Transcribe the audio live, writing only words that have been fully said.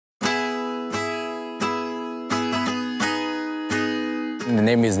The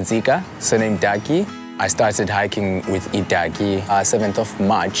name is Nzika, surname Daki. I started hiking with iDaki 7th of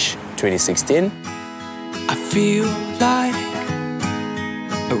March 2016. I feel like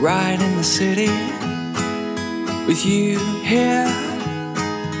a ride in the city with you here,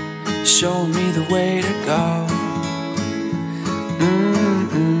 showing me the way to go.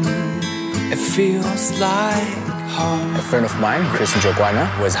 It feels like home. A friend of mine, Chris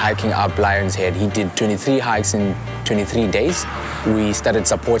Njokwana, was hiking up Lion's Head. He did 23 hikes in 23 days. We started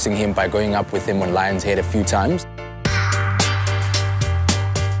supporting him by going up with him on Lion's Head a few times.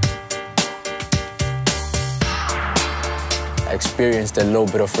 I experienced a little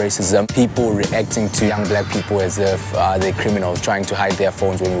bit of racism. People reacting to young black people as if they're criminals, trying to hide their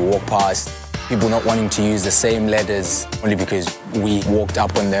phones when we walk past. People not wanting to use the same letters only because we walked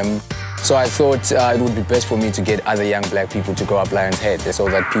up on them. So I thought it would be best for me to get other young black people to go up Lion's Head so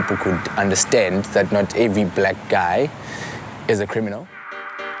that people could understand that not every black guy is a criminal.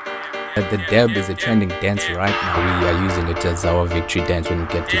 The dab is a trending dance right now. We are using it as our victory dance when we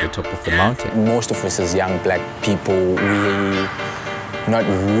get to the top of the mountain. Most of us as young black people, we're not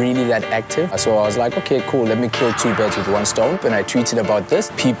really that active. So I was like, okay, cool, let me kill two birds with one stone. When I tweeted about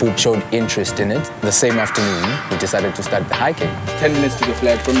this, people showed interest in it. The same afternoon, we decided to start the hiking. 10 minutes to the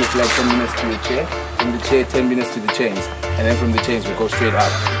flag, from the flag 10 minutes to the chair, from the chair 10 minutes to the chains, and then from the chains we go straight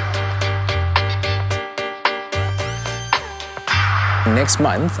up. Next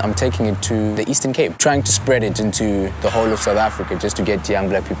month, I'm taking it to the Eastern Cape, trying to spread it into the whole of South Africa just to get young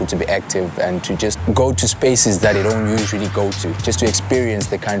black people to be active and to just go to spaces that they don't usually go to, just to experience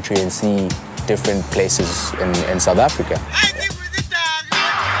the country and see different places in South Africa.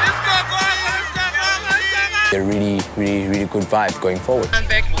 A really good vibe going forward.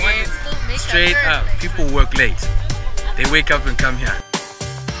 Straight up, people work late. They wake up and come here.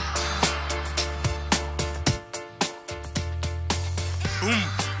 Boom.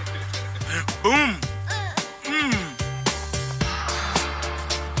 Boom.